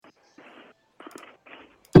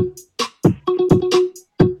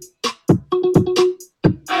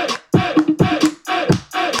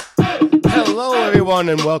everyone,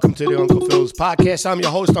 and welcome to the Uncle Phil's podcast. I'm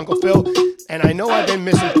your host, Uncle Phil, and I know I've been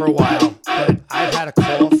missing for a while, but I've had a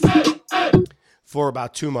cough for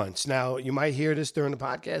about 2 months. Now, you might hear this during the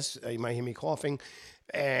podcast. You might hear me coughing,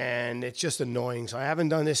 and it's just annoying. So I haven't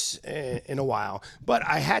done this in a while, but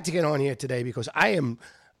I had to get on here today because I am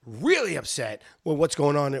really upset with what's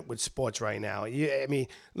going on with sports right now. I mean,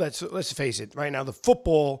 let's face it. Right now, the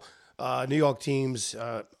football New York teams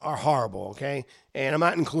are horrible, okay? And I'm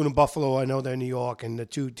not including Buffalo. I know they're New York, and the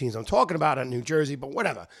two teams I'm talking about are New Jersey, but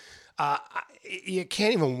whatever. You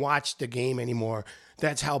can't even watch the game anymore.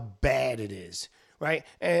 That's how bad it is, right?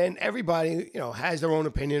 And everybody, has their own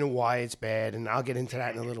opinion of why it's bad, and I'll get into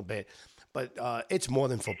that in a little bit. But it's more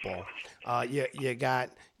than football. You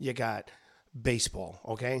got baseball,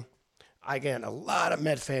 okay? I get a lot of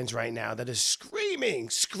Met fans right now that is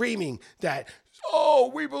screaming that,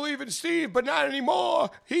 oh, we believe in Steve, but not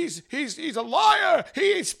anymore. He's a liar.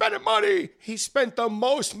 He ain't spending money. He spent the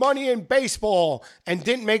most money in baseball and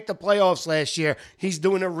didn't make the playoffs last year. He's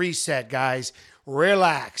doing a reset, guys.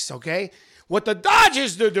 Relax, okay? What the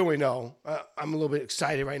Dodgers are doing, though, I'm a little bit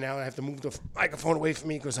excited right now. I have to move the microphone away from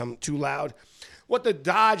me because I'm too loud. What the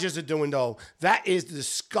Dodgers are doing, though, that is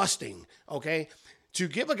disgusting, okay? To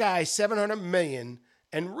give a guy $700 million,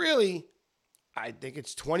 and really, I think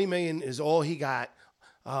it's $20 million is all he got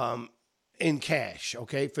in cash,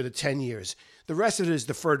 okay, for the 10 years. The rest of it is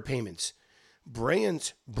deferred payments.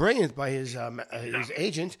 Brilliant by his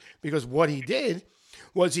agent, because what he did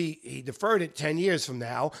was he deferred it 10 years from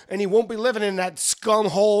now, and he won't be living in that scum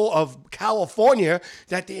hole of California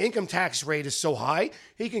that the income tax rate is so high,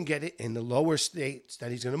 he can get it in the lower states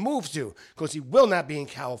that he's going to move to, because he will not be in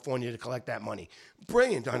California to collect that money.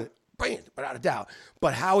 Brilliant on it. Brilliant, without a doubt.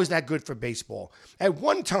 But how is that good for baseball? At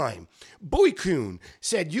one time, Bowie Kuhn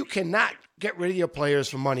said you cannot get rid of your players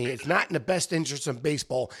for money. It's not in the best interest of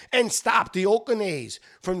baseball, and stop the Oakland A's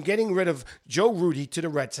from getting rid of Joe Rudy to the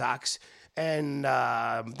Red Sox. And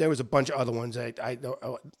there was a bunch of other ones. I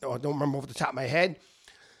don't remember off the top of my head.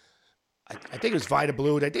 I think it was Vita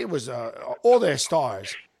Blue. I think it was all their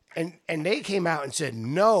stars. And they came out and said,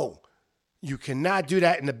 no, you cannot do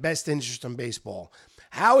that in the best interest of baseball.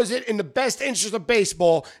 How is it in the best interest of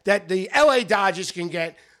baseball that the LA Dodgers can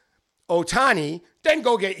get Ohtani, then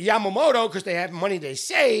go get Yamamoto because they have money they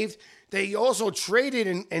saved? They also traded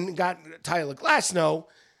and got Tyler Glasnow.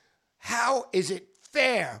 How is it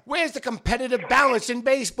fair? Where's the competitive balance in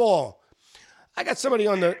baseball? I got somebody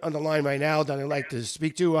on the line right now that I'd like to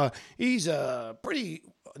speak to. He's a pretty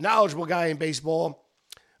knowledgeable guy in baseball.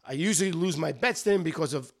 I usually lose my bets to him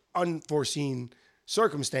because of unforeseen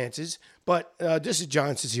circumstances, but this is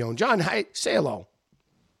John Ciccione. John, hi, say hello.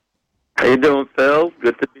 How you doing, Phil?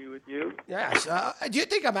 Good to be with you. Yes. Do you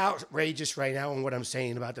think I'm outrageous right now in what I'm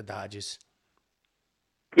saying about the Dodgers?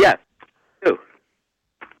 Yes, I do.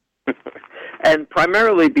 And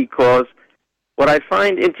primarily because what I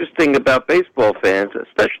find interesting about baseball fans,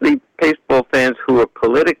 especially baseball fans who are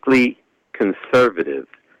politically conservative,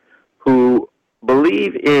 who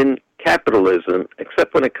believe in capitalism,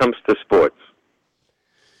 except when it comes to sports.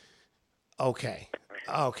 Okay.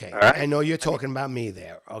 Right. I know you're talking about me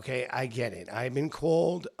there. Okay, I get it. I've been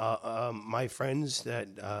called, my friends that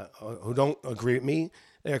who don't agree with me,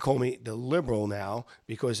 they call me the liberal now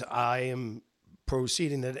because I am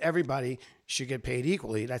proceeding that everybody should get paid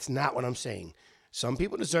equally. That's not what I'm saying. Some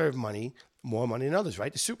people deserve money, more money than others,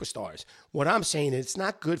 right? The superstars. What I'm saying is it's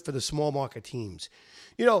not good for the small market teams.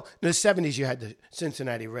 In the 70s, you had the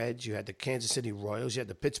Cincinnati Reds, you had the Kansas City Royals, you had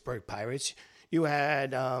the Pittsburgh Pirates, you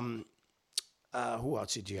had, who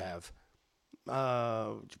else did you have?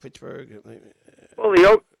 Pittsburgh. Well,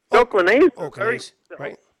 the Oakland A's,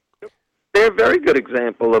 right? They're a very good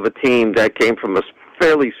example of a team that came from a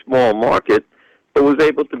fairly small market but was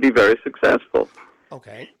able to be very successful.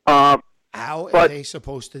 Okay. How are they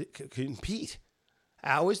supposed to compete?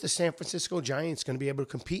 How is the San Francisco Giants going to be able to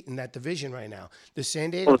compete in that division right now? The San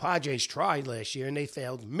Diego Padres tried last year, and they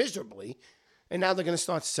failed miserably. And now they're going to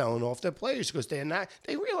start selling off their players because they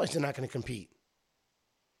realize they're not going to compete.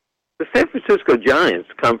 The San Francisco Giants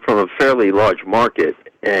come from a fairly large market,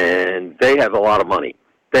 and they have a lot of money.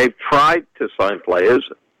 They've tried to sign players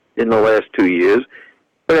in the last 2 years,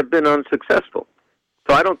 but have been unsuccessful.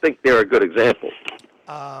 So I don't think they're a good example.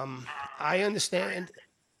 I understand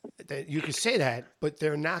that you can say that, but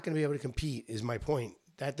they're not going to be able to compete, is my point.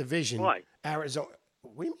 That division, why? Arizona.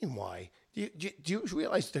 What do you mean, why? Do you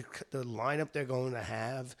realize the lineup they're going to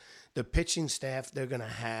have, the pitching staff they're going to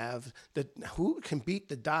have, who can beat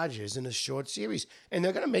the Dodgers in a short series? And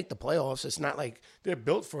they're going to make the playoffs. It's not like they're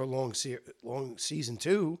built for a long season,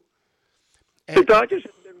 too. And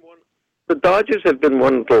The The Dodgers have been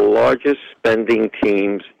one of the largest spending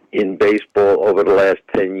teams in baseball over the last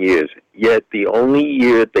 10 years. Yet the only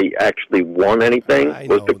year they actually won anything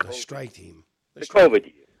was the strike team. The COVID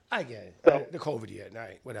year. I get it. So, the COVID year. All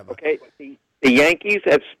right, whatever. Okay. The Yankees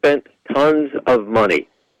have spent tons of money.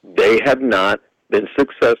 They have not been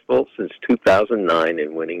successful since 2009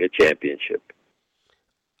 in winning a championship.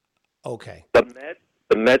 Okay.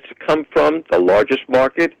 The Mets come from the largest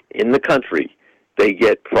market in the country. They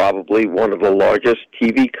get probably one of the largest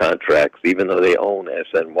TV contracts, even though they own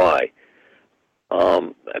SNY.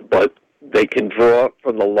 But they can draw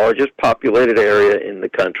from the largest populated area in the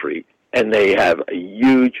country, and they have a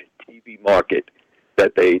huge TV market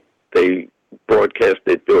that they broadcast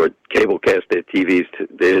it or cablecast their TVs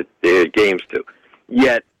to their games to.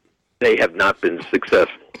 Yet they have not been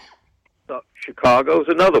successful. So Chicago's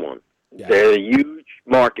another one. Yeah. They're a huge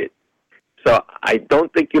market. So I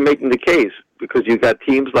don't think you're making the case because you've got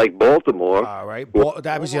teams like Baltimore. All right.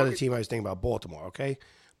 That was the other team I was thinking about, Baltimore, okay?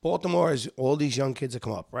 Baltimore is all these young kids that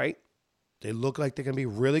come up, right? They look like they're going to be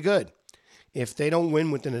really good. If they don't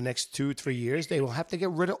win within the next 2-3 years, they will have to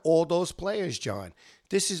get rid of all those players, John.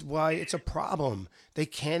 This is why it's a problem. They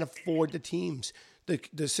can't afford the teams.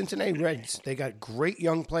 The Cincinnati Reds, they got great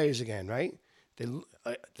young players again, right?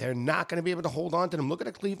 They're not going to be able to hold on to them. Look at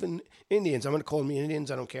the Cleveland Indians. I'm going to call them the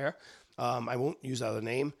Indians. I don't care. I won't use the other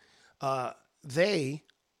name. They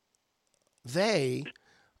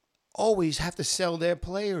always have to sell their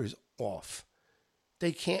players off.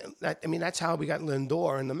 They can't. I mean, that's how we got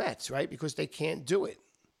Lindor and the Mets, right? Because they can't do it.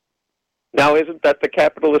 Now, isn't that the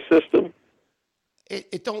capitalist system?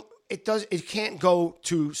 It can't go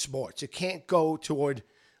to sports. It can't go toward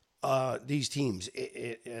these teams.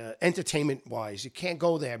 Entertainment-wise, it can't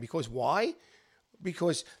go there. Because why?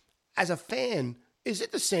 Because as a fan, is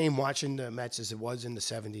it the same watching the Mets as it was in the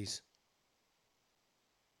 70s?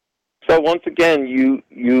 So once again,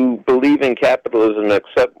 you believe in capitalism,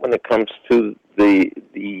 except when it comes to the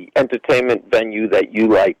entertainment venue that you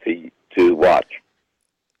like to watch.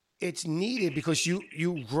 It's needed because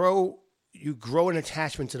you grow an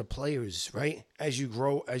attachment to the players, right? As you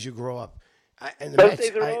grow up, and the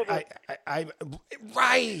Mets,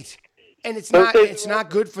 right. And it's not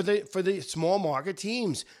good for the small market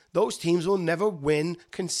teams. Those teams will never win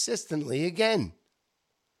consistently again.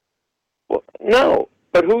 Well, no,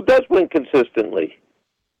 but who does win consistently?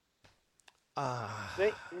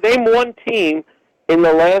 Name one team in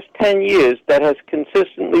the last 10 years that has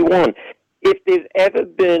consistently won. If there's ever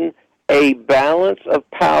been a balance of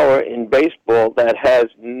power in baseball that has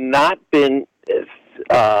not been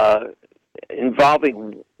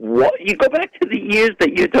involving what you go back to the years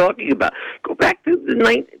that you're talking about. Go back to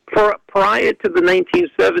prior to the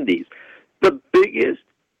 1970s. The biggest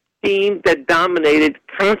team that dominated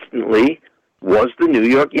constantly was the New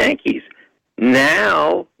York Yankees.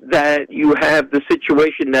 Now that you have the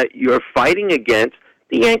situation that you're fighting against,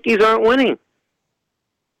 the Yankees aren't winning.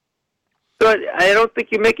 So I don't think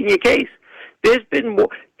you're making your case. There's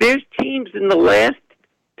teams in the last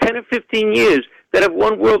 10 or 15 years that have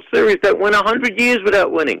won World Series that went 100 years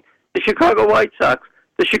without winning. The Chicago White Sox,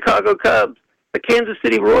 the Chicago Cubs, the Kansas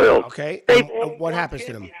City Royals. Okay, what happens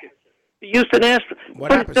to them? The Houston Astros.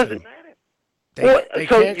 What happens to them? They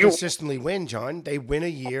can't consistently win, John. They win a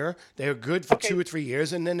year. They're good for 2 or 3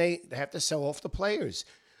 years, and then they have to sell off the players.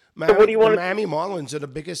 So what do you want the Miami Marlins are the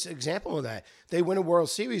biggest example of that. They win a World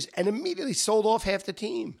Series and immediately sold off half the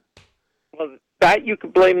team. Well, that you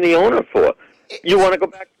could blame the owner for. You want to go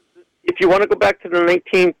back? If you want to go back to the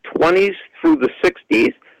 1920s through the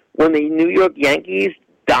 60s, when the New York Yankees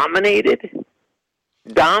dominated Do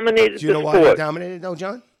you know the why sport. they dominated, though,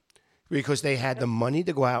 John? Because they had the money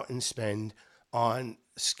to go out and spend on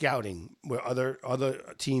scouting where other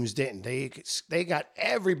teams didn't. They got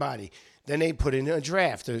everybody. Then they put in a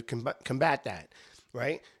draft to combat that,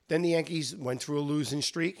 right? Then the Yankees went through a losing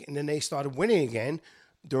streak, and then they started winning again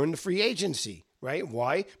during the free agency, right?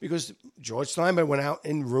 Why? Because George Steinbrenner went out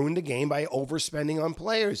and ruined the game by overspending on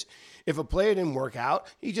players. If a player didn't work out,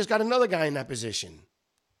 he just got another guy in that position.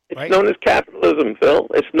 It's known as capitalism, Phil.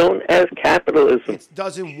 It's known as capitalism. It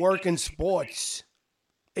doesn't work in sports.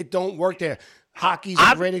 It don't work there. Hockey's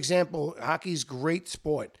a great example. Hockey's great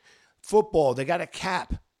sport. Football, they got a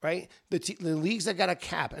cap, right? The leagues that got a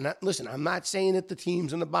cap. And listen, I'm not saying that the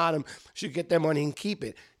teams on the bottom should get their money and keep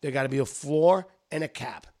it. There got to be a floor and a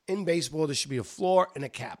cap. In baseball, there should be a floor and a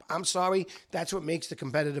cap. I'm sorry. That's what makes the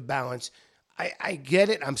competitive balance. I get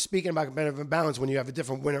it. I'm speaking about competitive balance when you have a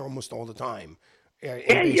different winner almost all the time in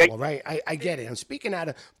baseball, right? I get it. I'm speaking out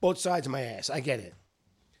of both sides of my ass. I get it.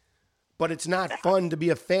 But it's not fun to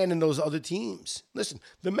be a fan in those other teams. Listen,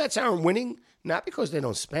 the Mets aren't winning Not because they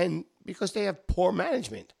don't spend, because they have poor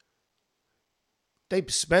management. They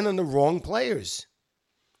spend on the wrong players.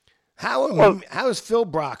 How is Phil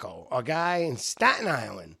Bracco, a guy in Staten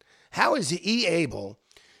Island, how is he able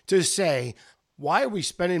to say, why are we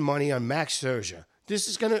spending money on Max Scherzer? This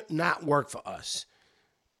is going to not work for us.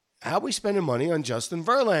 How are we spending money on Justin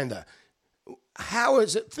Verlander? How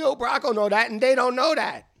is it Phil Bracco know that and they don't know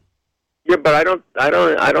that? Yeah, but I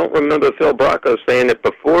don't remember Phil Bracco saying it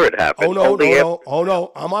before it happened. Oh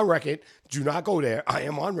no, I'm on record. Do not go there. I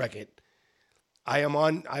am on record.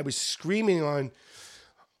 I was screaming on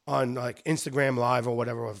like Instagram Live or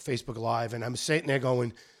whatever, or Facebook Live, and I'm sitting there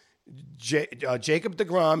going, Jacob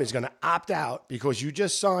deGrom is going to opt out because you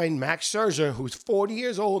just signed Max Scherzer, who's 40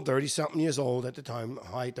 years old, 30-something years old at the time,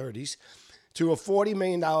 high 30s, to a $40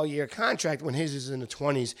 million a year contract when his is in the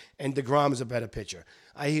 20s, and deGrom is a better pitcher.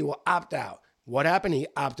 He will opt out. What happened? He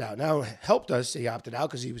opted out. Now, it helped us. He opted out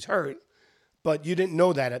because he was hurt, but you didn't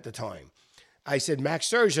know that at the time. I said, Max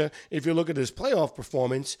Scherzer, if you look at his playoff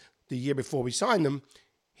performance the year before we signed him,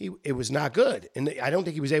 it was not good. And I don't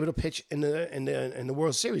think he was able to pitch in the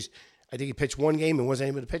World Series. I think he pitched one game and wasn't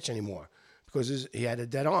able to pitch anymore because he had a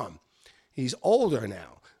dead arm. He's older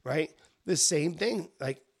now, right? The same thing,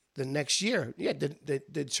 like the next year. Yeah, did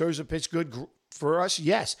Scherzer pitch good for us?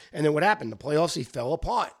 Yes. And then what happened? The playoffs, he fell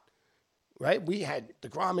apart, right? We had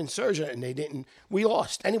deGrom and Scherzer, and they didn't. We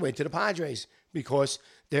lost anyway to the Padres because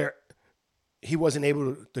he wasn't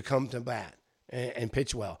able to come to bat and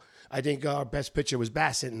pitch well. I think our best pitcher was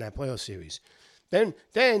Bassett in that playoff series. Then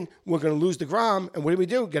we're going to lose deGrom, and what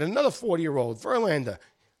do? Get another 40-year-old, Verlander.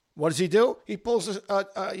 What does he do? He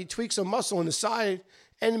he tweaks a muscle in the side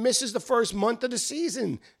and misses the first month of the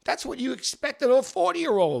season. That's what you expect of a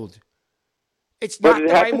 40-year-old. It's not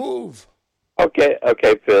the right move. Okay,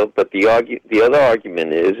 Phil. But the other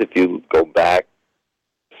argument is, if you go back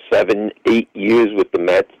 7-8 years with the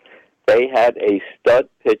Mets, they had a stud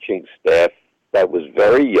pitching staff that was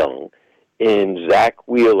very young in Zach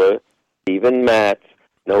Wheeler, Steven Matz,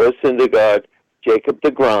 Noah Syndergaard, Jacob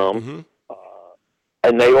deGrom,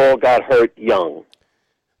 and they all got hurt young.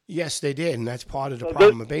 Yes, they did, and that's part of the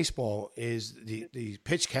problem of baseball is the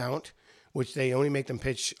pitch count, which they only make them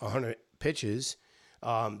pitch 100 pitches.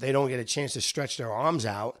 They don't get a chance to stretch their arms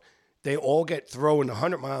out. They all get thrown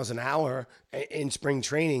 100 miles an hour in spring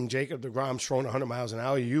training. Jacob deGrom's throwing 100 miles an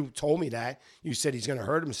hour. You told me that. You said he's going to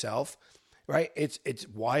hurt himself, right? It's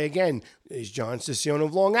why, again, is John Ciccione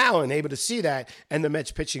of Long Island able to see that, and the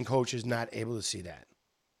Mets pitching coach is not able to see that,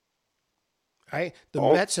 right? The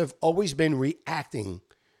Mets have always been reacting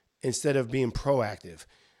instead of being proactive.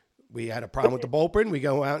 We had a problem with the bullpen. We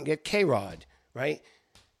go out and get K-Rod, right?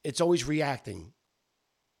 It's always reacting.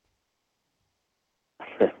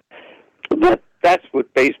 That's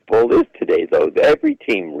what baseball is today, though. Every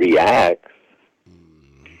team reacts.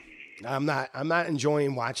 I'm not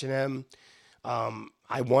enjoying watching them.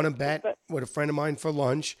 I won a bet with a friend of mine for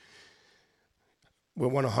lunch. We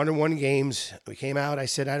won 101 games. We came out. I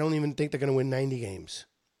said, I don't even think they're going to win 90 games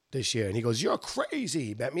this year. And he goes, you're crazy.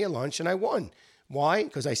 He bet me a lunch, and I won. Why?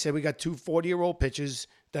 Because I said we got two 40-year-old pitchers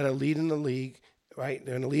that are leading the league, right?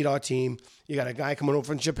 They're going to lead our team. You got a guy coming over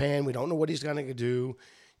from Japan. We don't know what he's going to do.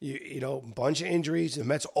 You know, bunch of injuries. The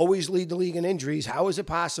Mets always lead the league in injuries. How is it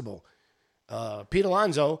possible? Pete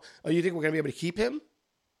Alonso, you think we're going to be able to keep him?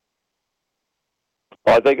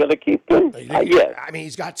 Are they going to keep him? Yes. I mean,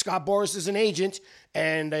 he's got Scott Boras as an agent,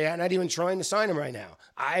 and they're not even trying to sign him right now.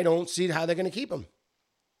 I don't see how they're going to keep him.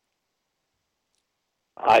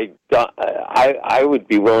 I would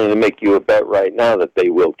be willing to make you a bet right now that they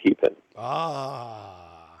will keep him.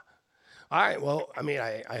 All right, well, I mean,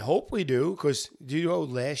 I hope we do, because do you know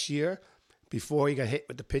last year, before he got hit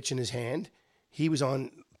with the pitch in his hand, he was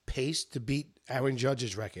on pace to beat Aaron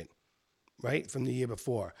Judge's record, right, from the year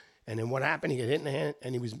before. And then what happened? He got hit in the hand,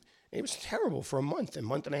 and it was terrible for a month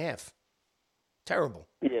and a half. Terrible.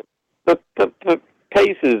 Yeah, but the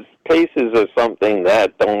paces are something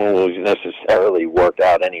that don't always necessarily work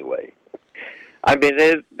out anyway. I mean,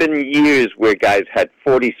 there's been years where guys had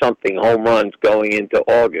 40-something home runs going into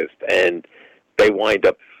August, and they wind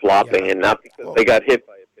up flopping, and not because they got hit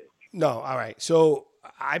by a pitch. No, all right. So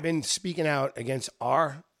I've been speaking out against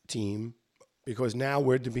our team because now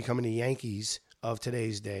we're becoming the Yankees of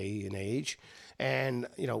today's day and age. And,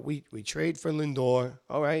 you know, we trade for Lindor,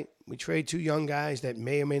 all right? We trade two young guys that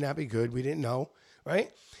may or may not be good. We didn't know, right?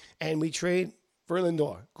 And we trade for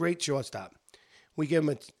Lindor, great shortstop. We give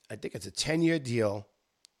him I think it's a 10-year deal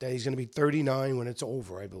that he's going to be 39 when it's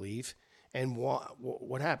over, I believe. And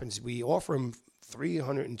what happens? We offer him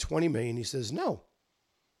 $320 million. He says no.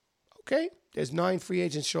 Okay, there's 9 free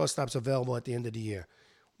agent shortstops available at the end of the year.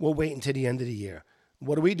 we'll wait until the end of the year.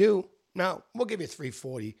 What do? No, we'll give you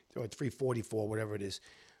 340 or 344, whatever it is.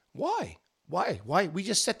 Why? Why? We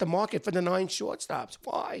just set the market for the 9 shortstops.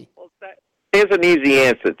 Why? Well, there's an easy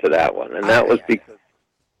answer to that one, and that was because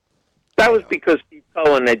Steve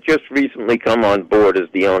Cohen had just recently come on board as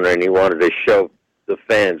the owner, and he wanted to show the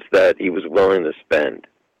fans that he was willing to spend.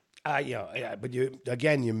 But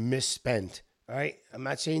you misspent. All right, I'm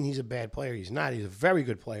not saying he's a bad player. He's not. He's a very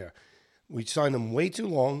good player. We signed him way too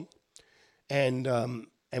long, and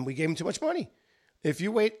we gave him too much money. If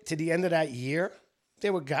you wait to the end of that year,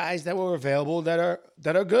 there were guys that were available that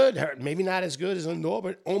are good. Maybe not as good as Lindor,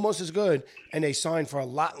 but almost as good, and they signed for a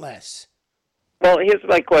lot less. Well, here's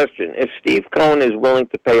my question: if Steve Cohen is willing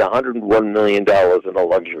to pay $101 million in a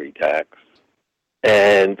luxury tax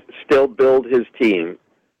and still build his team,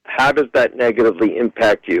 how does that negatively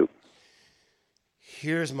impact you?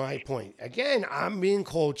 Here's my point. Again, I'm being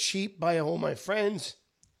called cheap by all my friends.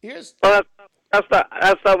 That's not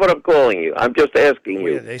what I'm calling you. I'm just asking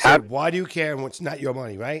you. They said, why do you care when it's not your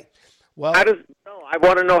money, right? Well, I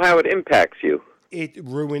want to know how it impacts you. It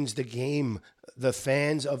ruins the game. The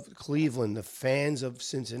fans of Cleveland, the fans of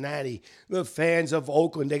Cincinnati, the fans of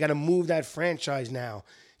Oakland, they got to move that franchise now.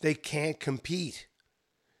 They can't compete.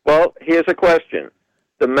 Well, here's a question.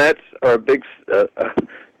 The Mets are a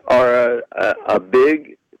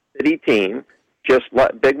big city team, just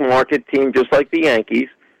like big market team, just like the Yankees.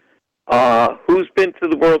 Who's been to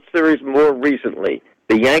the World Series more recently?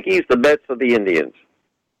 The Yankees, the Mets, or the Indians?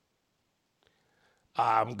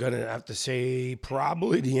 I'm going to have to say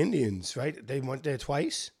probably the Indians, right? They went there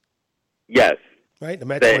twice? Yes. Right? The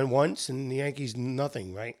Mets went once and the Yankees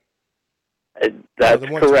nothing, right? That's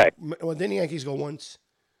correct. Well, didn't the Yankees go once?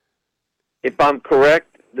 If I'm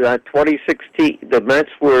correct, 2016, the Mets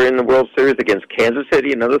were in the World Series against Kansas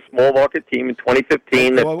City, another small market team in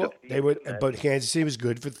 2015. But Kansas City was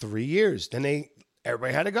good for 3 years. Then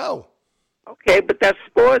everybody had to go. Okay, but that's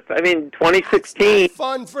sports. I mean, 2016. It's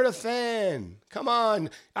fun for the fan. Come on.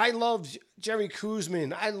 I love Jerry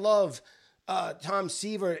Kuzman. I love Tom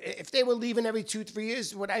Seaver. If they were leaving every 2-3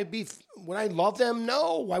 years, would I love them?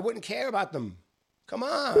 No, I wouldn't care about them. Come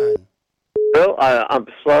on. Bill, I'm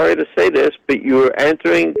sorry to say this, but you are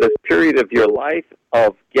entering the period of your life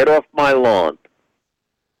of get off my lawn.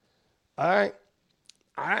 All right.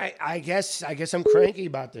 I guess I'm cranky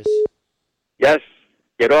about this. Yes.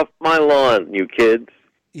 Get off my lawn, you kids.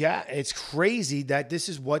 Yeah, it's crazy that this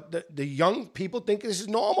is what the young people think this is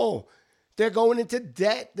normal. They're going into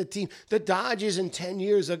debt. The Dodgers in 10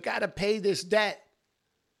 years have got to pay this debt.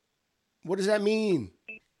 What does that mean?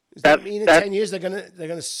 Does that mean in 10 years they're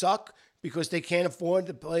gonna suck because they can't afford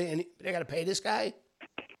to play and they got to pay this guy?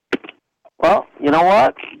 Well, you know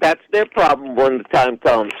what? That's their problem when the time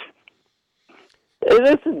comes. They're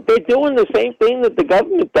doing the same thing that the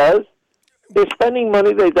government does. They're spending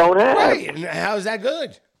money they don't have. Right, and how is that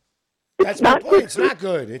good? That's my point. It's not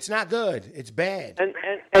good. It's not good. It's bad. And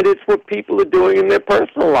it's what people are doing in their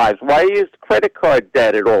personal lives. Why is credit card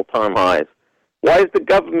debt at all-time highs? Why is the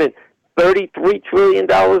government $33 trillion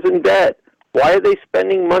in debt? Why are they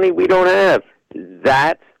spending money we don't have?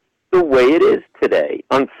 That's the way it is today.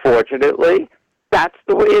 Unfortunately, that's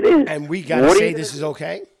the way it is. And we got to say this is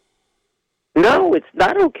okay? No, it's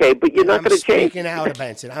not okay, but you're not going to change. I'm speaking out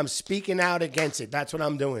against it. I'm speaking out against it. That's what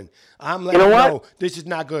I'm doing. I'm letting you know this is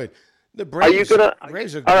not good. The Braves are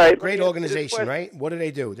a great organization, right? What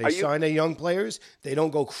do? They sign their young players. They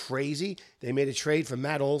don't go crazy. They made a trade for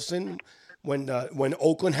Matt Olson when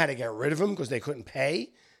Oakland had to get rid of him because they couldn't pay.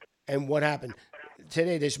 And what happened?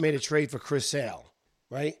 Today they just made a trade for Chris Sale,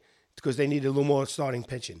 right? Because they needed a little more starting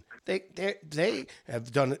pitching. They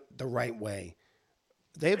have done it the right way.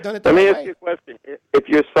 They've done it the right way. Let me ask you a question. If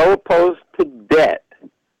you're so opposed to debt,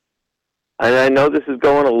 and I know this is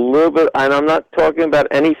going a little bit, and I'm not talking about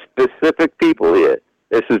any specific people here.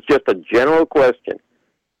 This is just a general question.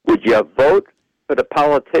 Would you vote for the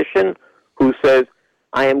politician who says,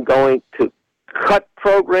 I am going to cut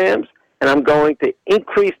programs and I'm going to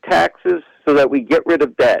increase taxes so that we get rid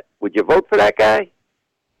of debt? Would you vote for that guy?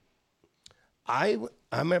 I'm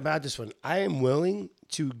about this one. I am willing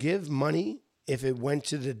to give money if it went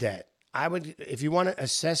to the debt. I would, if you want to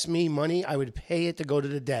assess me money, I would pay it to go to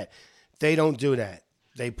the debt. They don't do that.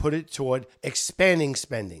 They put it toward expanding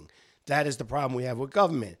spending. That is the problem we have with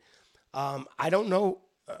government. I don't know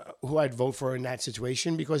who I'd vote for in that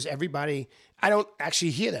situation because I don't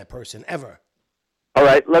actually hear that person ever. All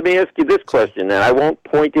right, let me ask you this question, and I won't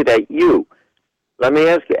point it at you. Let me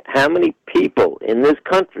ask you, how many people in this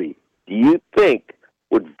country do you think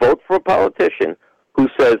would vote for a politician who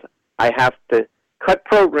says, I have to cut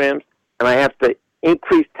programs and I have to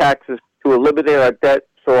increase taxes to eliminate our debt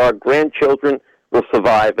so our grandchildren will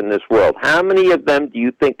survive in this world. How many of them do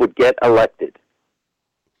you think would get elected?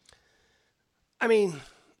 I mean,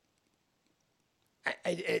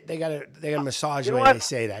 they gotta massage the way they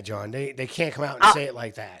say that, John. They can't come out and say it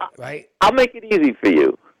like that, right? I'll make it easy for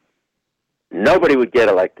you. Nobody would get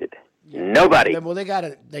elected. Yeah. Nobody. Well, they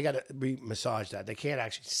gotta massage that. They can't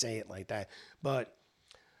actually say it like that, but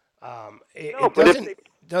it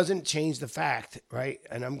doesn't change the fact, right?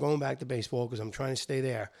 And I'm going back to baseball because I'm trying to stay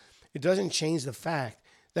there. It doesn't change the fact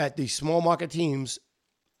that the small market teams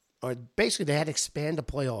are basically they had to expand the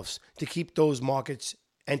playoffs to keep those markets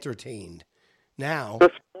entertained. Now,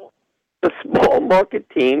 the small market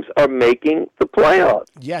teams are making the playoffs.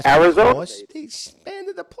 Yes, Arizona. They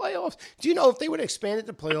expanded the playoffs. Do you know if they would have expanded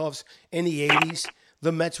the playoffs in the 80s,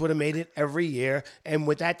 the Mets would have made it every year, and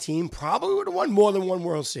with that team probably would have won more than one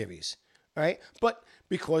World Series, right? But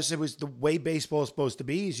because it was the way baseball is supposed to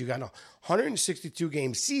be, is you got a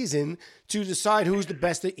 162-game season to decide who's the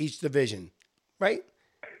best at each division, right?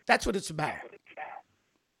 That's what it's about.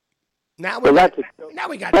 Now we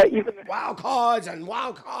got wild cards and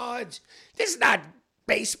wild cards. This is not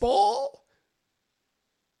baseball.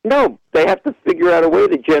 No, they have to figure out a way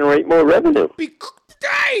to generate more revenue.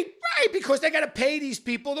 Right, because they got to pay these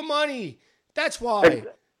people the money. That's why.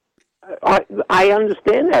 I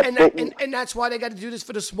understand that, and that's why they got to do this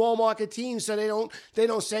for the small market teams, so they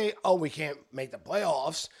don't say, oh, we can't make the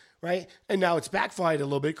playoffs, right? And now it's backfired a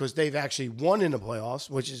little bit because they've actually won in the playoffs,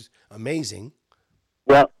 which is amazing.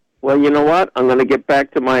 Well, you know what? I'm going to get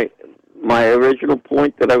back to my original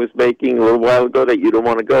point that I was making a little while ago that you don't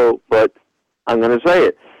want to go, but I'm going to say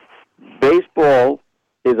it. Baseball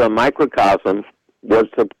is a microcosm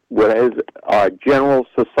what our general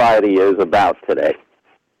society is about today,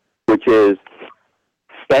 which is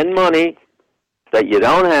spend money that you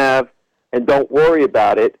don't have and don't worry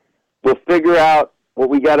about it. We'll figure out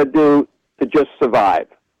what we got to do to just survive.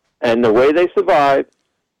 And the way they survive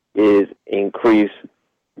is increase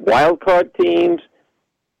wild card teams,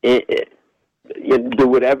 you do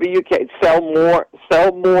whatever you can, sell more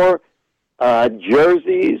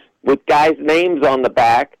jerseys with guys' names on the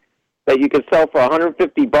back that you can sell for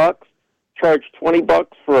 $150, charge $20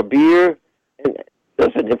 for a beer. And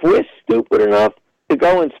listen, if we're stupid enough to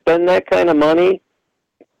go and spend that kind of money,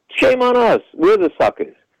 shame on us. We're the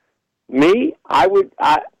suckers. Me, I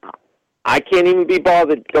can't even be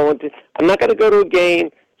bothered going to. I'm not going to go to a game,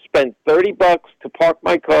 spend $30 to park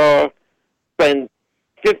my car, spend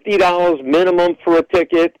 $50 minimum for a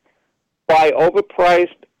ticket, buy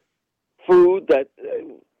overpriced food that.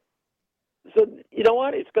 So you know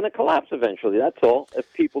what? It's going to collapse eventually. That's all.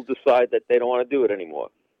 If people decide that they don't want to do it anymore,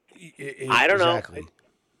 I don't know.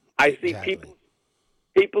 I see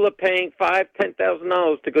people are paying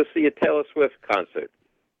 $5,000-$10,000 to go see a Taylor Swift concert,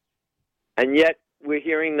 and yet we're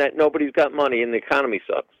hearing that nobody's got money and the economy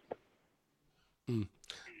sucks.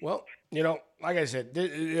 Well, like I said,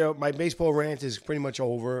 my baseball rant is pretty much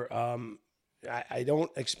over. I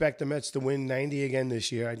don't expect the Mets to win 90 again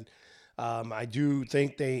this year. I do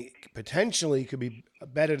think they potentially could be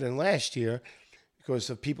better than last year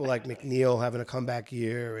because of people like McNeil having a comeback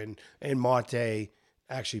year and Marte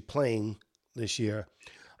actually playing this year.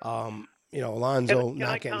 Alonso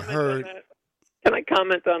not getting hurt. Can I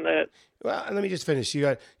comment on that? Well, let me just finish.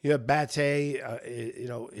 You got Bate,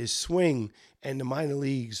 his swing and the minor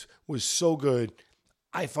leagues was so good.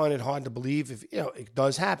 I find it hard to believe if it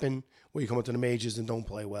does happen where you come up to the majors and don't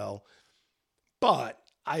play well. But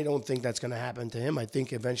I don't think that's going to happen to him. I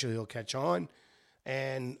think eventually he'll catch on,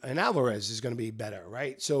 and Alvarez is going to be better,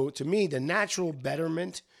 right? So to me, the natural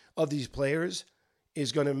betterment of these players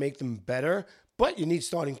is going to make them better. But you need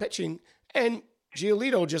starting pitching, and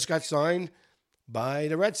Giolito just got signed by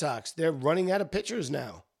the Red Sox. They're running out of pitchers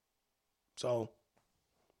now. So,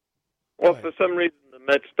 well, for some reason, the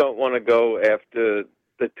Mets don't want to go after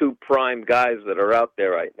the two prime guys that are out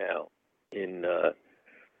there right now in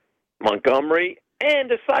Montgomery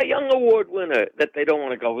and a Cy Young Award winner that they don't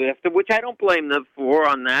want to go after, which I don't blame them for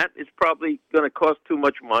on that. It's probably going to cost too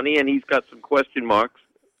much money, and he's got some question marks.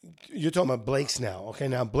 You're talking about Blake Snell. Okay,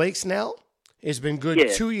 now Blake Snell has been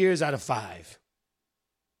good 2 years out of 5.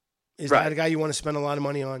 Is that a guy you want to spend a lot of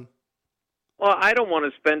money on? Well, I don't want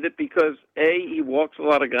to spend it because, A, he walks a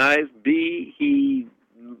lot of guys. B, he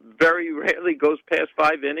very rarely goes past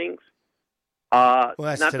 5 innings. Well,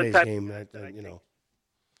 that's today's game.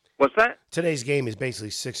 What's that? Today's game is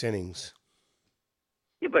basically 6 innings.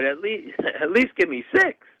 Yeah, but at least give me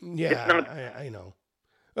 6. Yeah, I know.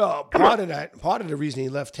 Well, part of the reason he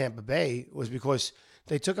left Tampa Bay was because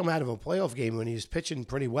they took him out of a playoff game when he was pitching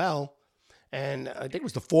pretty well. And I think it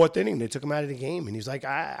was the 4th inning. They took him out of the game. And he's like,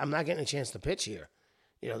 I'm not getting a chance to pitch here.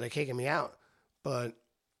 they're kicking me out. But,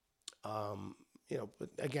 but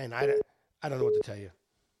again, I don't know what to tell you.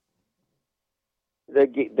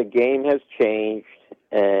 The game has changed,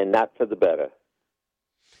 and not for the better.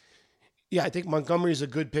 Yeah, I think Montgomery's a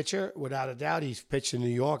good pitcher, without a doubt. He's pitched in New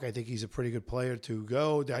York. I think he's a pretty good player to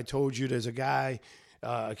go. I told you there's a guy,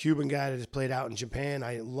 a Cuban guy that has played out in Japan.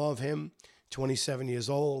 I love him, 27 years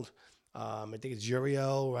old. I think it's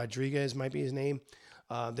Uriel Rodriguez might be his name.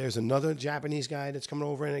 There's another Japanese guy that's coming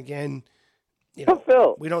over, and again,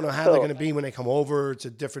 Phil, we don't know how they're going to be when they come over. It's a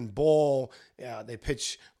different ball. They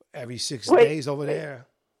pitch every 6 days over there.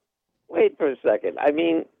 Wait for a second. I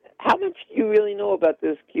mean, how much do you really know about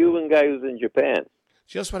this Cuban guy who's in Japan?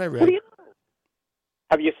 Just what I read. What do you know?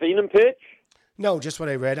 Have you seen him pitch? No, just what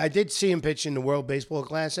I read. I did see him pitch in the World Baseball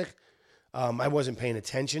Classic. I wasn't paying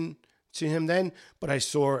attention to him then, but I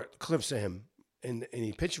saw clips of him, and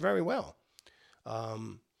he pitched very well.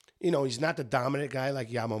 He's not the dominant guy like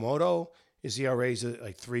Yamamoto. His ERA is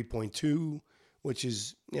like 3.2, which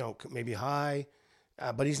is, maybe high.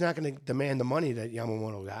 But he's not going to demand the money that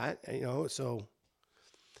Yamamoto got, so...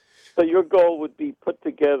 So your goal would be put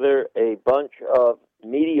together a bunch of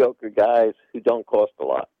mediocre guys who don't cost a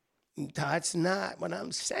lot. That's not what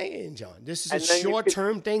I'm saying, John. This is a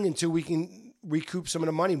short-term thing until we can recoup some of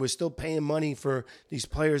the money. We're still paying money for these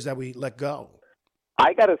players that we let go.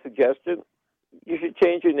 I got a suggestion. You should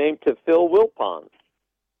change your name to Phil Wilpon.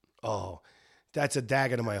 Oh, that's a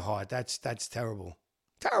dagger to my heart. That's terrible.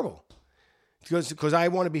 Terrible. Because I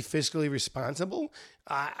want to be fiscally responsible.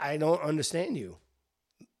 I don't understand you.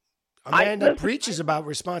 A man that preaches about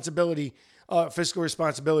responsibility, fiscal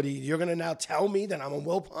responsibility, you're going to now tell me that I'm a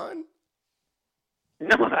Wilpon?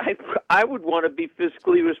 No, I would want to be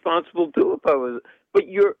fiscally responsible too if I was. But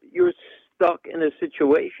you're stuck in a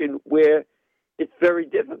situation where it's very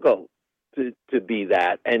difficult to be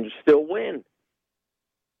that and still win.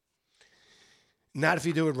 Not if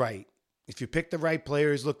you do it right. If you pick the right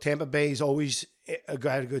players, look, Tampa Bay's always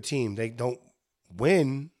got a good team. They don't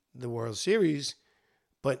win the World Series,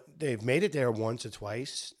 but they've made it there once or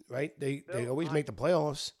twice, right? They always make the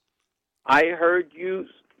playoffs. I heard you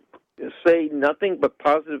say nothing but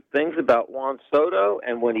positive things about Juan Soto,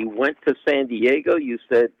 and when he went to San Diego, you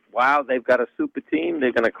said, wow, they've got a super team,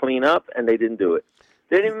 they're going to clean up, and they didn't do it.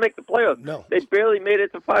 They didn't even make the playoffs. No. They barely made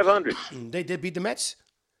it to 500. They did beat the Mets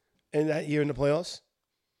in that year in the playoffs.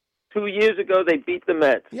 2 years ago, they beat the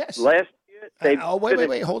Mets. Yes. Last year, they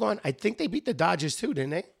wait, hold on. I think they beat the Dodgers too,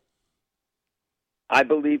 didn't they? I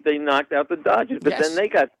believe they knocked out the Dodgers, but then they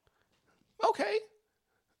got...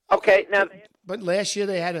 Okay, now... But last year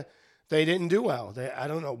they didn't do well. I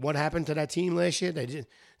don't know what happened to that team last year. They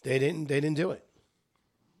didn't do it.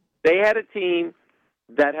 They had a team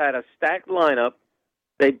that had a stacked lineup.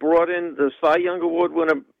 They brought in the Cy Young Award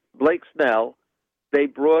winner Blake Snell. They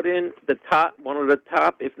brought in one of the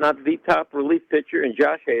top, if not the top relief pitcher in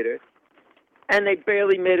Josh Hader, and they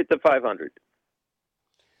barely made it to 500.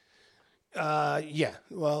 Yeah.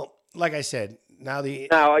 Well, like I said, now they're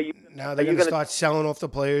going to start selling off the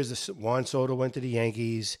players. Juan Soto went to the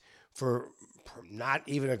Yankees for not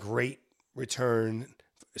even a great return,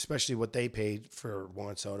 especially what they paid for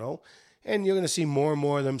Juan Soto. And you're going to see more and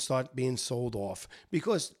more of them start being sold off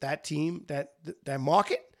because that team, that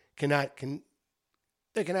market cannot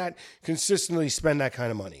consistently spend that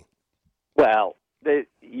kind of money. Well,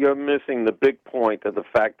 you're missing the big point of the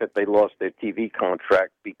fact that they lost their TV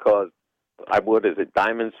contract because is it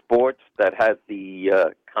Diamond Sports that has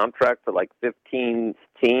the contract for like 15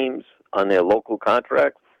 teams on their local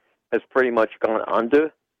contracts has pretty much gone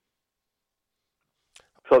under.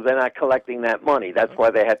 So they're not collecting that money. That's why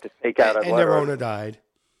they had to take out a letter. And their owner died.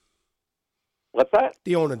 What's that?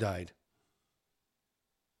 The owner died.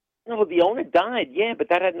 No, the owner died, yeah, but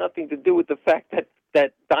that had nothing to do with the fact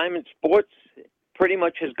that Diamond Sports pretty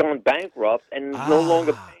much has gone bankrupt and is no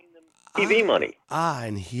longer paying them TV money.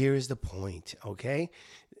 And here's the point, okay?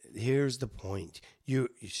 Here's the point. You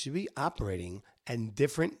should be operating and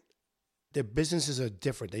different. Their businesses are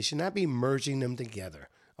different. They should not be merging them together,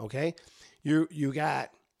 okay? You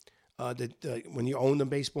got when you own the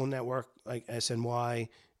baseball network like SNY,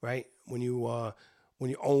 right? When you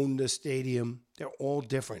own the stadium, they're all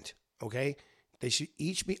different, okay? They should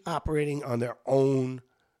each be operating on their own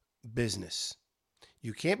business.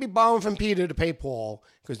 You can't be borrowing from Peter to pay Paul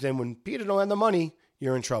because then when Peter don't have the money,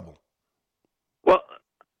 you're in trouble. Well,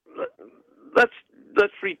 let's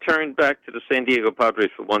return back to the San Diego Padres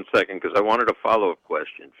for 1 second because I wanted a follow-up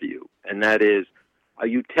question for you, and that is, are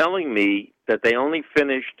you telling me that they only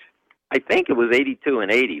finished, I think it was 82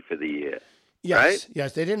 and 80 for the year? Yes, right?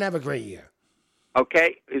 Yes, they didn't have a great year.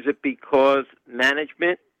 Okay, is it because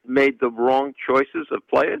management made the wrong choices of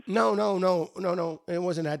players? No. It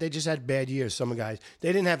wasn't that. They just had bad years, some guys. They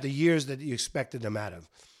didn't have the years that you expected them out of.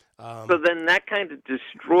 So then that kind of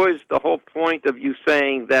destroys the whole point of you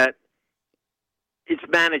saying that it's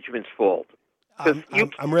management's fault. I'm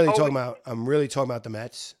really talking about the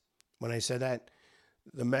Mets. When I said that,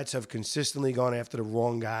 the Mets have consistently gone after the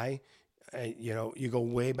wrong guy. You go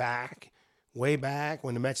way back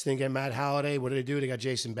when the Mets didn't get Matt Holliday. What did they do? They got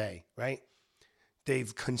Jason Bay, right?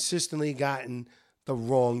 They've consistently gotten the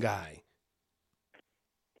wrong guy.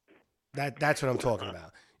 That's what I'm talking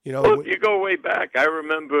about. Well, if you go way back, I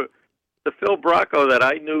remember the Phil Bracco that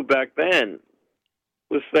I knew back then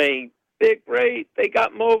was saying, "Big great, they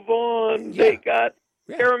got Mo Vaughn, they got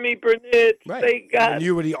Jeremy Burnett, they got." And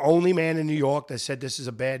you were the only man in New York that said this is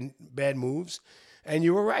a bad moves, and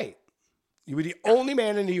you were right. You were the only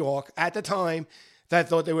man in New York at the time that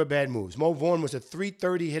thought they were bad moves. Mo Vaughn was a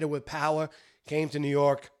 .330 hitter with power, came to New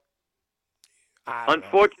York.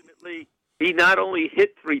 Unfortunately, he not only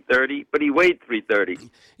hit .330, but he weighed .330.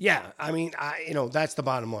 Yeah, I mean, that's the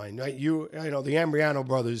bottom line, right? The Ambriano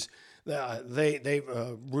brothers,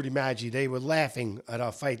 Rudy Maggi, they were laughing at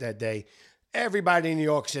our fight that day. Everybody in New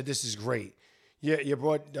York said this is great. You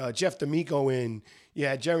brought Jeff D'Amico in. You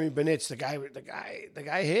had Jeremy Burnett, the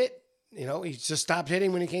guy hit. He just stopped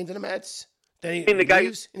hitting when he came to the Mets. Then he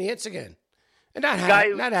leaves and he hits again, and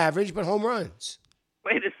not average, but home runs.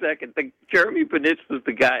 Wait a second. Jeremy Burnett was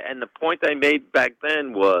the guy, and the point I made back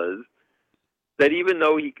then was that even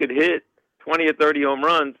though he could hit 20 or 30 home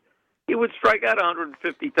runs, he would strike out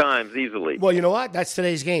 150 times easily. Well, you know what? That's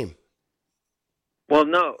today's game. Well,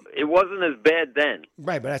 no, it wasn't as bad then.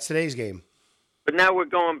 Right, but that's today's game. But now we're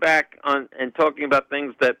going back on and talking about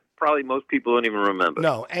things that probably most people don't even remember.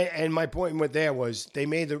 No, and my point with there was they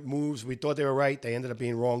made the moves. We thought they were right. They ended up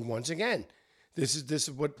being wrong once again. This is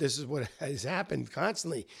what has happened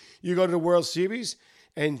constantly. You go to the World Series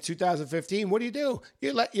in 2015. What do?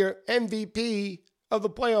 You let your MVP of the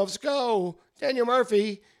playoffs go, Daniel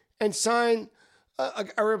Murphy, and sign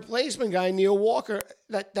a replacement guy, Neil Walker.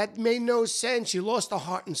 That made no sense. You lost the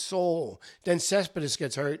heart and soul. Then Cespedes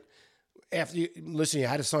gets hurt. You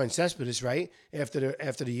had to sign Cespedes, right? After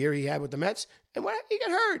the year he had with the Mets, and he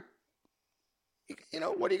got hurt.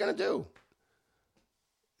 What are you gonna do?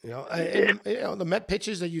 The Met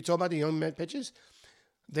pitchers that you talk about, the young Met pitchers,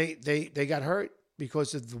 they got hurt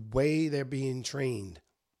because of the way they're being trained.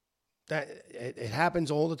 That it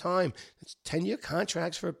happens all the time. It's 10-year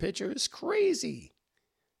contracts for a pitcher is crazy.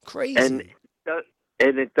 And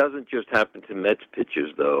it doesn't just happen to Mets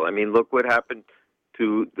pitchers, though. I mean, look what happened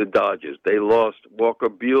to the Dodgers. They lost Walker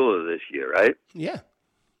Buehler this year, right? Yeah.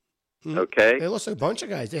 Mm-hmm. Okay. They lost a bunch of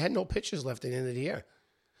guys. They had no pitchers left at the end of the year.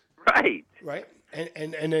 Right. Right.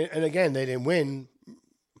 And again, they didn't win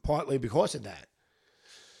partly because of that.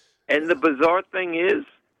 And the bizarre thing is,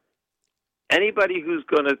 anybody who's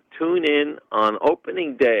going to tune in on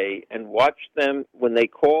opening day and watch them when they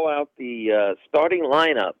call out the starting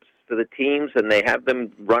lineups for the teams and they have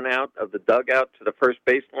them run out of the dugout to the first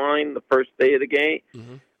baseline the first day of the game,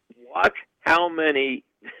 watch how many.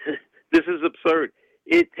 This is absurd.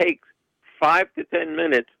 It takes 5 to 10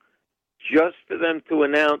 minutes just for them to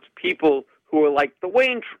announce people who are like the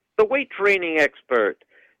weight training expert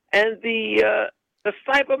and the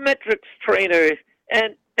cybermetrics trainer,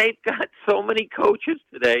 and they've got so many coaches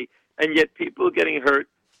today, and yet people are getting hurt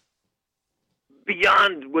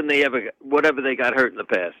beyond whatever they got hurt in the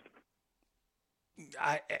past.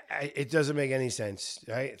 It doesn't make any sense,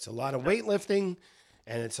 right? It's a lot of weightlifting,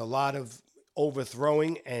 and it's a lot of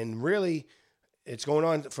overthrowing, and really, it's going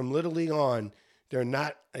on from Little League on. They're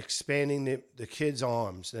not expanding the kids'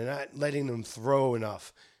 arms. They're not letting them throw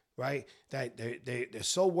enough, right? That they're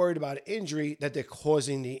so worried about injury that they're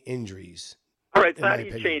causing the injuries. All right, so how do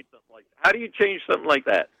you change something like that? How do you change something like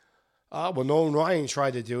that? Well, Nolan Ryan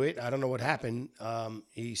tried to do it. I don't know what happened.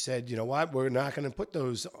 He said, you know what, we're not going to put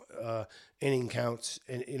those inning counts,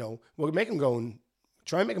 and we'll make them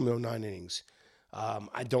try and make them go 9 innings.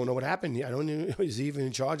 I don't know what happened. I don't know, is he even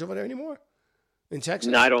in charge over there anymore in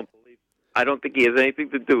Texas? No, I don't think he has anything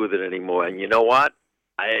to do with it anymore. And you know what?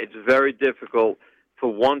 It's very difficult for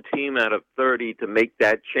one team out of 30 to make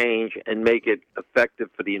that change and make it effective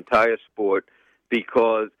for the entire sport,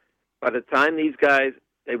 because by the time these guys,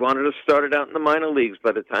 they wanted to start it out in the minor leagues,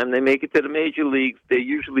 by the time they make it to the major leagues, they're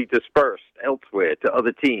usually dispersed elsewhere to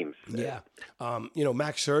other teams. Yeah.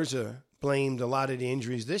 Max Scherzer blamed a lot of the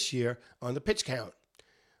injuries this year on the pitch count.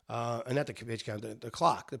 And not the pitch count,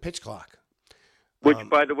 the pitch clock. Which,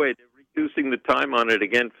 by the way, they're reducing the time on it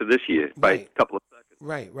again for this year by a couple of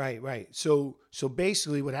seconds. Right. So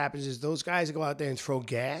basically what happens is those guys go out there and throw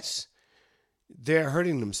gas. they're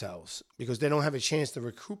hurting themselves because they don't have a chance to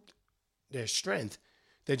recoup their strength.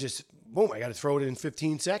 They're just, boom, I got to throw it in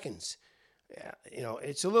 15 seconds. Yeah,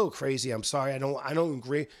 it's a little crazy. I'm sorry. I don't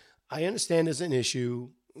agree. I understand there's an issue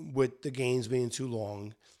with the games being too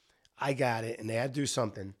long. I got it, and they had to do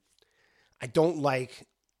something. I don't like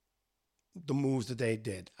the moves that they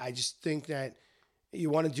did. I just think that you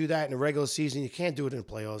want to do that in a regular season. You can't do it in the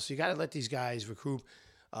playoffs. You got to let these guys recoup.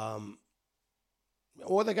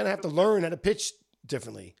 Or they're going to have to learn how to pitch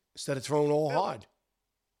differently instead of throwing all hard.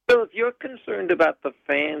 So if you're concerned about the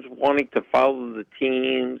fans wanting to follow the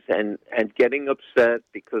teams and getting upset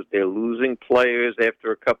because they're losing players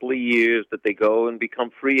after a couple of years that they go and become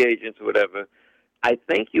free agents or whatever, I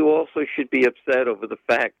think you also should be upset over the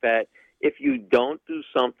fact that if you don't do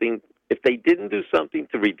something, if they didn't do something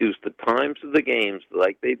to reduce the times of the games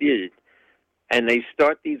like they did, and they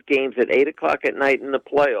start these games at 8 o'clock at night in the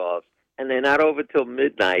playoffs, and they're not over till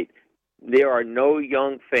midnight, there are no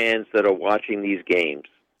young fans that are watching these games.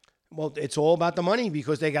 Well, it's all about the money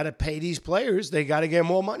because they got to pay these players. They got to get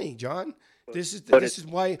more money, John. This is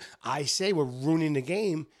why I say we're ruining the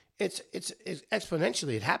game. It's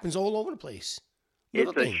exponentially. It happens all over the place.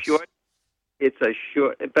 It's a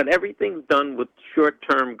short, but everything's done with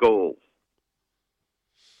short-term goals.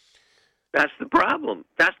 That's the problem.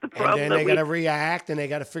 And then they got to react, and they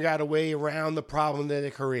got to figure out a way around the problem that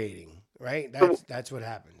they're creating. Right? That's what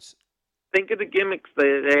happens. Think of the gimmicks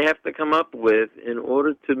they have to come up with in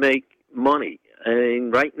order to make money. I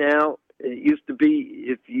mean, right now, it used to be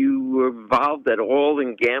if you were involved at all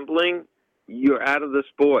in gambling, you're out of the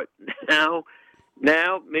sport. Now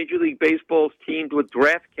Major League Baseball's teamed with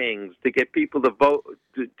DraftKings to get people to vote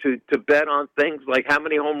to bet on things like how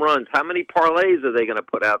many home runs, how many parlays are they going to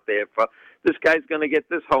put out there for this guy's going to get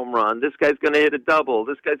this home run, this guy's going to hit a double,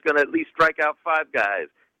 this guy's going to at least strike out 5 guys.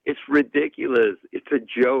 It's ridiculous. It's a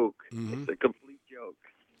joke. Mm-hmm. It's a complete joke.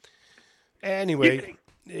 Anyway,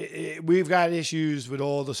 we've got issues with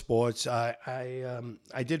all the sports. I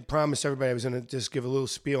did promise everybody I was going to just give a little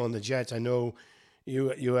spiel on the Jets. I know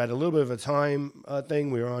you had a little bit of a time thing.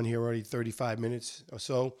 We were on here already 35 minutes or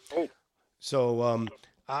so. Oh. So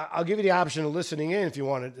I'll give you the option of listening in if you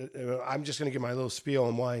want to. I'm just going to give my little spiel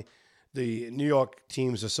on why the New York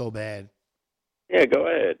teams are so bad. Yeah, go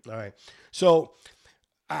ahead. All right. So...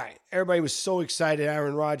 all right, everybody was so excited.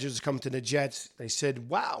 Aaron Rodgers come to the Jets. They said,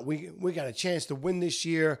 wow, we got a chance to win this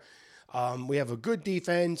year. We have a good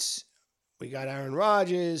defense. We got Aaron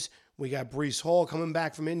Rodgers. We got Breece Hall coming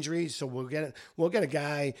back from injury. So we'll get a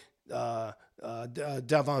guy,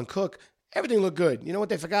 Devon Cook. Everything looked good. You know what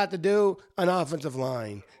they forgot to do? An offensive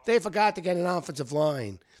line. They forgot to get an offensive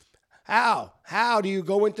line. How do you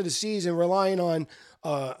go into the season relying on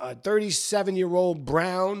a 37-year-old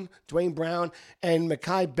Dwayne Brown, and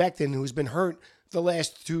Mekhi Becton, who's been hurt the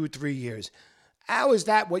last 2-3 years? How is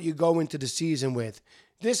that what you go into the season with?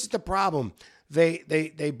 This is the problem.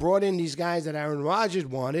 They brought in these guys that Aaron Rodgers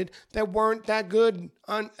wanted that weren't that good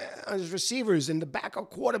on his receivers, and the backup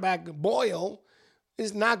quarterback, Boyle,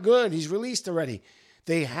 is not good. He's released already.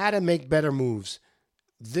 They had to make better moves.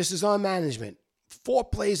 This is on management. 4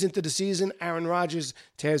 plays into the season, Aaron Rodgers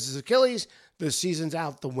tears his Achilles. The season's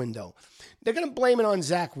out the window. They're going to blame it on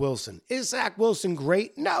Zach Wilson. Is Zach Wilson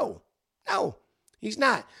great? No, he's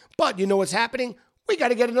not. But you know what's happening? We got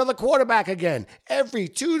to get another quarterback again. Every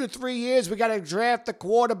 2 to 3 years, we got to draft a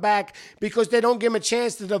quarterback because they don't give him a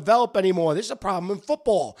chance to develop anymore. This is a problem in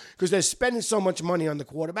football because they're spending so much money on the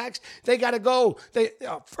quarterbacks. They got to go.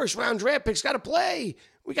 First-round draft picks got to play.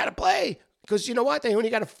 We got to play. Because you know what? They only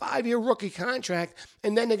got a 5-year rookie contract,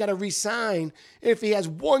 and then they got to re-sign if he has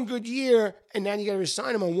one good year, and then you got to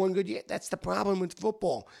re-sign him on one good year. That's the problem with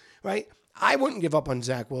football, right? I wouldn't give up on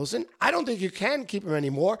Zach Wilson. I don't think you can keep him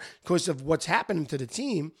anymore because of what's happening to the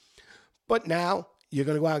team. But now you're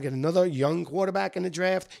going to go out and get another young quarterback in the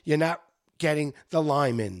draft. You're not getting the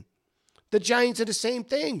linemen. The Giants are the same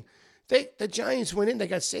thing. The Giants went in. They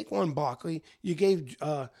got Saquon Barkley. You gave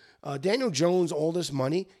Daniel Jones all this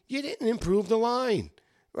money. You didn't improve the line,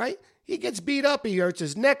 right? He gets beat up. He hurts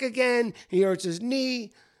his neck again. He hurts his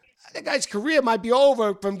knee. The guy's career might be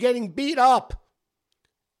over from getting beat up.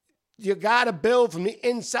 You got to build from the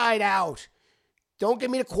inside out. Don't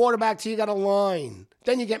give me the quarterback till you got a line.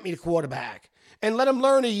 Then you get me the quarterback. And let him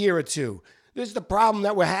learn a year or two. This is the problem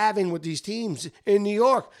that we're having with these teams in New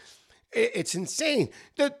York. It's insane.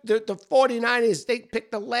 The 49ers, they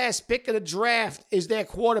picked the last pick of the draft is their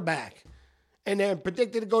quarterback. And they're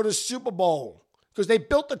predicted to go to the Super Bowl because they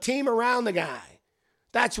built the team around the guy.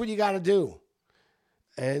 That's what you got to do.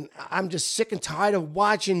 And I'm just sick and tired of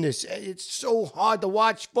watching this. It's so hard to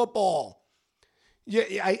watch football.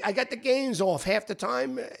 Yeah, I got the games off half the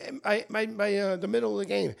time. The middle of the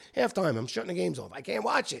game, halftime, I'm shutting the games off. I can't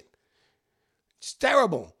watch it. It's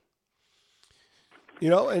terrible.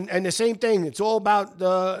 And the same thing. It's all about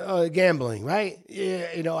gambling, right?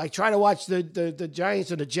 Yeah, I try to watch the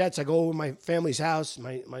Giants or the Jets. I go over to my family's house,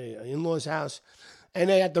 my in-laws' house, and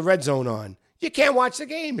they had the red zone on. You can't watch the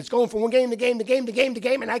game. It's going from one game to game to game to game to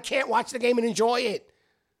game, and I can't watch the game and enjoy it.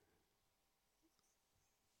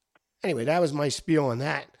 Anyway, that was my spiel on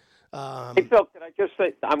that. Hey, Phil, can I just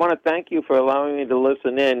say, I want to thank you for allowing me to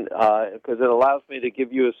listen in because it allows me to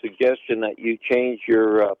give you a suggestion that you change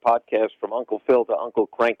your podcast from Uncle Phil to Uncle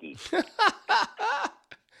Cranky.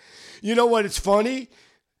 You know what? It's funny.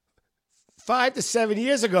 5 to 7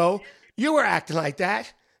 years ago, you were acting like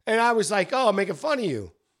that, and I was like, oh, I'm making fun of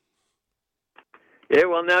you. Yeah,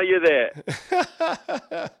 well, now you're there.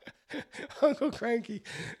 Uncle Cranky.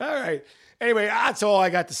 All right. Anyway, that's all I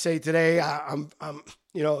got to say today. I'm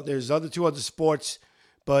there's two other sports,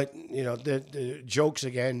 but the jokes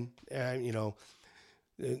again. The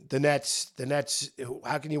Nets.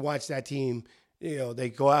 How can you watch that team? They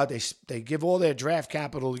go out. They give all their draft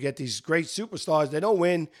capital to get these great superstars. They don't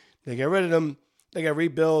win. They get rid of them. They got to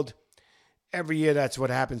rebuild. Every year, that's what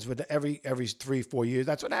happens with every 3-4 years.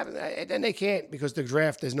 That's what happens. And then they can't because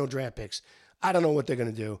there's no draft picks. I don't know what they're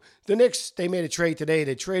going to do. The Knicks, they made a trade today.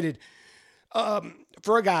 They traded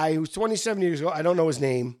for a guy who's 27 years old. I don't know his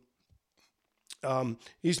name.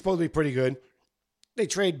 He's supposed to be pretty good. They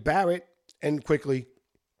trade Barrett and quickly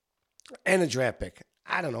and a draft pick.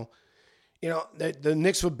 I don't know. The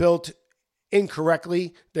Knicks were built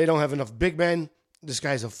incorrectly. They don't have enough big men. This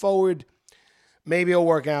guy's a forward. Maybe it'll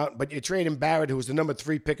work out, but you're trading Barrett, who was the number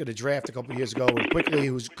 3 pick of the draft a couple years ago, and quickly,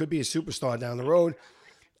 who could be a superstar down the road.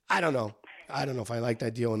 I don't know. I don't know if I like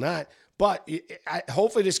that deal or not, but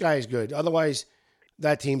hopefully this guy is good. Otherwise,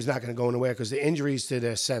 that team's not going to go anywhere because the injuries to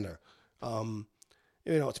their center.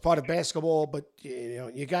 It's part of basketball, but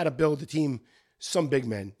you got to build the team some big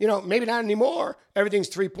men. Maybe not anymore. Everything's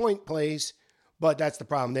 3-point plays, but that's the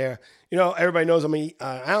problem there. Everybody knows I'm an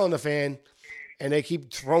Islander fan, and they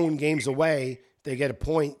keep throwing games away. They get a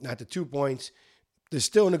point, not the 2 points. They're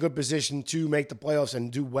still in a good position to make the playoffs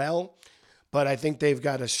and do well. But I think they've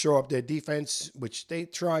got to shore up their defense, which they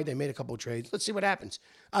tried. They made a couple of trades. Let's see what happens.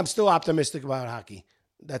 I'm still optimistic about hockey.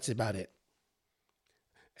 That's about it.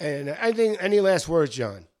 And I think, any last words,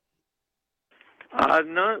 John?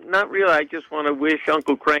 No, not really. I just want to wish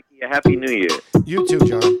Uncle Cranky a Happy New Year. You too,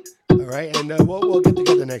 John. All right, and we'll get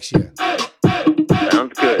together next year.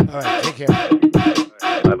 Sounds good. All right, take care.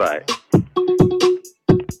 Bye-bye.